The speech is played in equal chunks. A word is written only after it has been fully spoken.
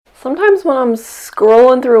Sometimes when I'm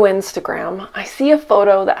scrolling through Instagram, I see a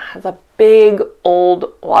photo that has a big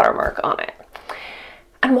old watermark on it.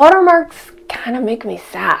 And watermarks kind of make me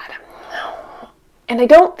sad. And I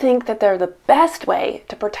don't think that they're the best way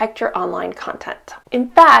to protect your online content.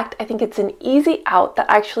 In fact, I think it's an easy out that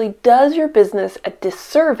actually does your business a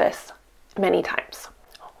disservice many times.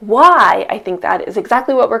 Why I think that is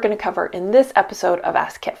exactly what we're going to cover in this episode of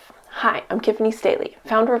Ask Kif. Hi, I'm Kiffany Staley,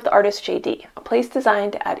 founder of The Artist JD, a place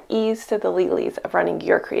designed to add ease to the legalese of running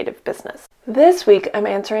your creative business. This week, I'm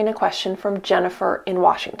answering a question from Jennifer in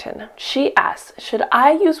Washington. She asks, should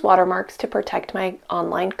I use watermarks to protect my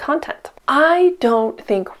online content? I don't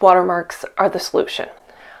think watermarks are the solution.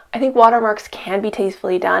 I think watermarks can be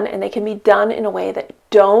tastefully done, and they can be done in a way that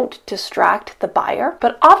don't distract the buyer.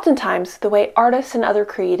 But oftentimes, the way artists and other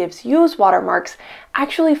creatives use watermarks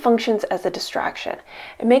actually functions as a distraction.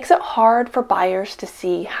 It makes it hard for buyers to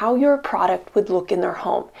see how your product would look in their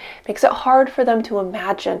home. It makes it hard for them to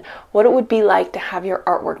imagine what it would be like to have your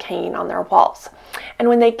artwork hanging on their walls. And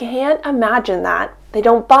when they can't imagine that, they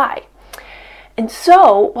don't buy. And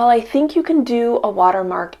so, while I think you can do a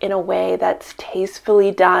watermark in a way that's tastefully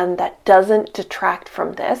done, that doesn't detract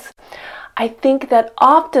from this, I think that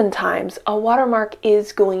oftentimes a watermark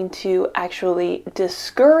is going to actually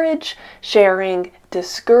discourage sharing,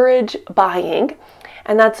 discourage buying,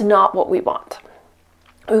 and that's not what we want.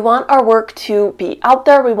 We want our work to be out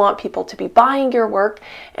there, we want people to be buying your work,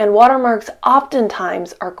 and watermarks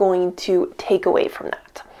oftentimes are going to take away from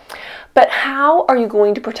that. But how are you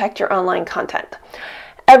going to protect your online content?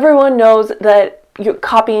 Everyone knows that your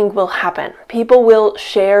copying will happen. People will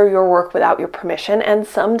share your work without your permission and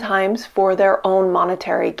sometimes for their own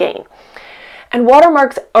monetary gain. And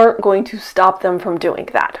watermarks aren't going to stop them from doing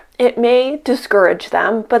that. It may discourage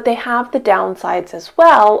them, but they have the downsides as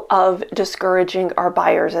well of discouraging our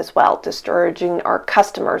buyers as well, discouraging our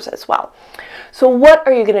customers as well. So what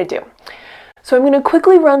are you going to do? So I'm going to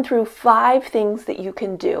quickly run through 5 things that you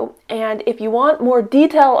can do, and if you want more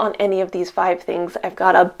detail on any of these 5 things, I've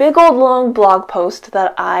got a big old long blog post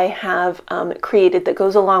that I have created that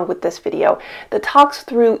goes along with this video that talks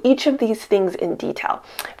through each of these things in detail.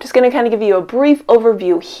 I'm just going to kind of give you a brief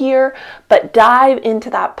overview here, but dive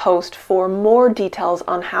into that post for more details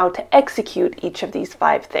on how to execute each of these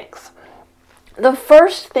 5 things. The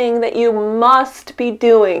first thing that you must be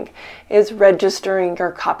doing is registering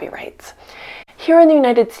your copyrights. Here in the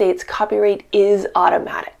United States, copyright is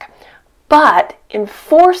automatic, but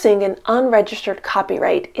enforcing an unregistered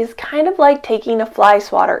copyright is kind of like taking a fly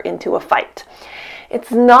swatter into a fight. It's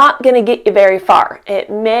not going to get you very far. It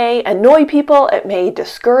may annoy people, it may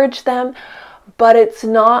discourage them, but it's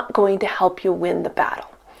not going to help you win the battle.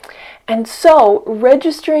 And so,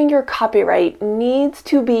 registering your copyright needs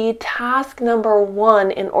to be task number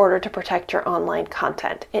 1 in order to protect your online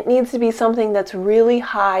content. It needs to be something that's really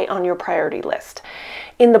high on your priority list.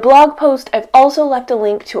 In the blog post, I've also left a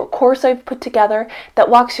link to a course I've put together that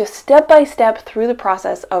walks you step by step through the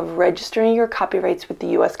process of registering your copyrights with the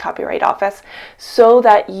U.S. Copyright Office so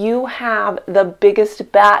that you have the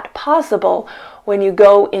biggest bat possible when you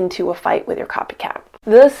go into a fight with your copycat.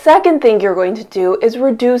 The second thing you're going to do is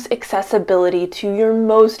reduce accessibility to your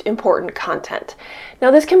most important content. Now,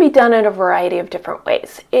 this can be done in a variety of different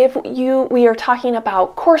ways. If we are talking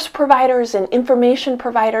about course providers and information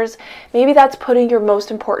providers, maybe that's putting your most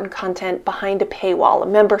important content behind a paywall, a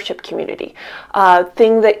membership community, a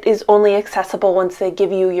thing that is only accessible once they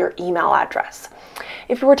give you your email address.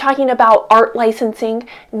 If we're talking about art licensing,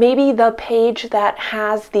 maybe the page that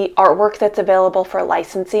has the artwork that's available for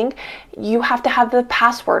licensing, you have to have the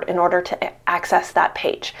password in order to access that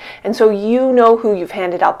page. And so you know who you've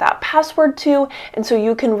handed out that password to, and so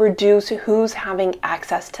you can reduce who's having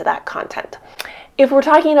access to that content. If we're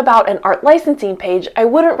talking about an art licensing page, I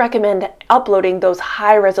wouldn't recommend uploading those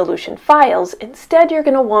high resolution files. Instead, you're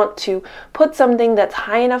going to want to put something that's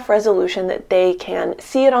high enough resolution that they can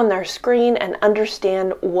see it on their screen and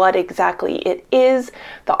understand what exactly it is,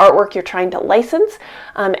 the artwork you're trying to license,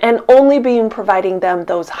 and only providing them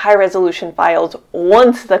those high resolution files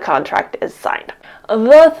once the contract is signed.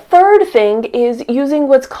 The third thing is using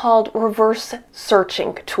what's called reverse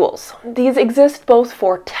searching tools. These exist both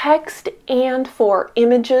for text and for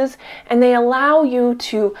images, and they allow you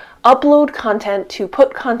to upload content, to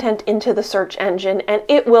put content into the search engine, and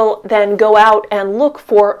it will then go out and look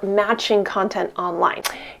for matching content online,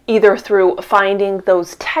 either through finding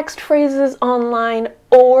those text phrases online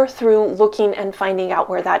or through looking and finding out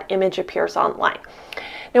where that image appears online.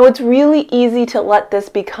 Now, it's really easy to let this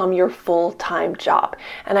become your full-time job,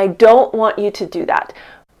 and I don't want you to do that.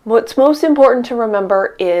 What's most important to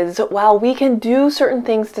remember is while we can do certain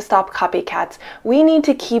things to stop copycats, we need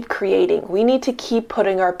to keep creating. We need to keep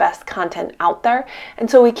putting our best content out there. And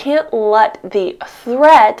so we can't let the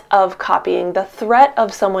threat of copying, the threat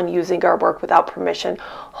of someone using our work without permission,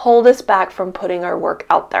 hold us back from putting our work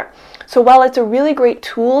out there. So while it's a really great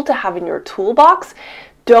tool to have in your toolbox,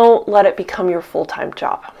 don't let it become your full-time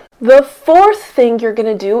job. The fourth thing you're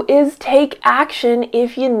going to do is take action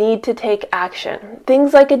if you need to take action.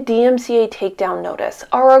 Things like a DMCA takedown notice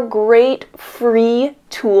are a great free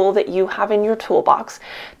tool that you have in your toolbox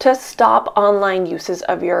to stop online uses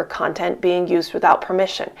of your content being used without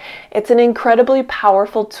permission. It's an incredibly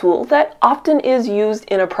powerful tool that often is used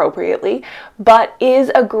inappropriately, but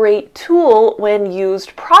is a great tool when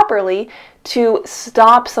used properly to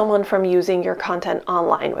stop someone from using your content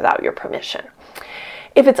online without your permission.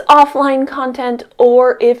 If it's offline content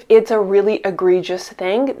or if it's a really egregious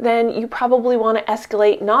thing, then you probably want to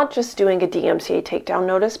escalate not just doing a DMCA takedown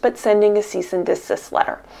notice, but sending a cease and desist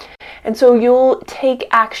letter. And so you'll take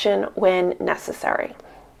action when necessary.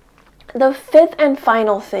 The fifth and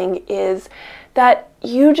final thing is that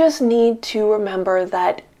you just need to remember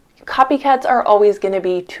that copycats are always going to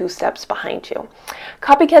be 2 steps behind you.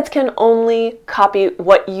 Copycats can only copy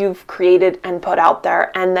what you've created and put out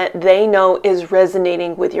there and that they know is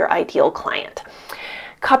resonating with your ideal client.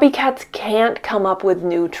 Copycats can't come up with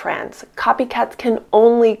new trends. Copycats can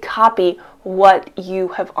only copy what you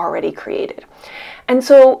have already created. And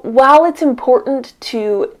so while it's important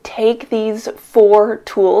to take these 4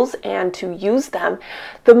 tools and to use them,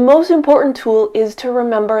 the most important tool is to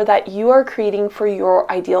remember that you are creating for your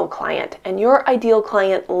ideal client, and your ideal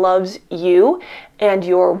client loves you and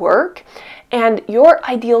your work, and your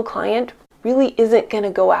ideal client really isn't going to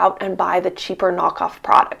go out and buy the cheaper knockoff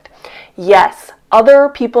product. Yes, other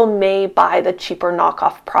people may buy the cheaper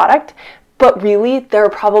knockoff product, but really, they're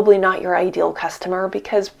probably not your ideal customer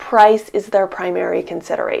because price is their primary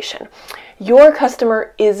consideration. Your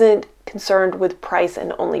customer isn't concerned with price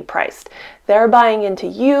and only priced. They're buying into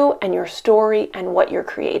you and your story and what you're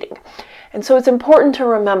creating. And so it's important to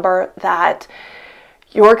remember that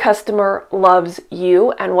your customer loves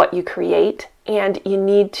you and what you create, and you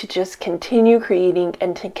need to just continue creating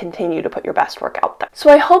and to continue to put your best work out there. So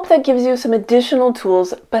I hope that gives you some additional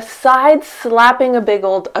tools besides slapping a big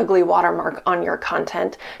old ugly watermark on your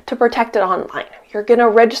content to protect it online. You're going to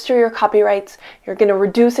register your copyrights, you're going to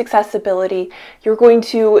reduce accessibility, you're going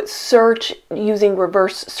to search using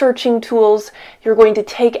reverse searching tools, you're going to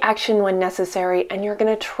take action when necessary, and you're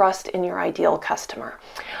going to trust in your ideal customer.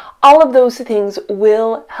 All of those things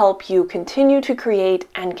will help you continue to create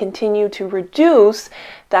and continue to reduce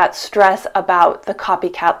that stress about the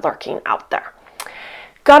copycat lurking out there.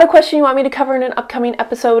 Got a question you want me to cover in an upcoming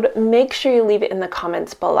episode? Make sure you leave it in the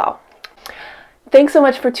comments below. Thanks so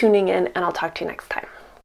much for tuning in, and I'll talk to you next time.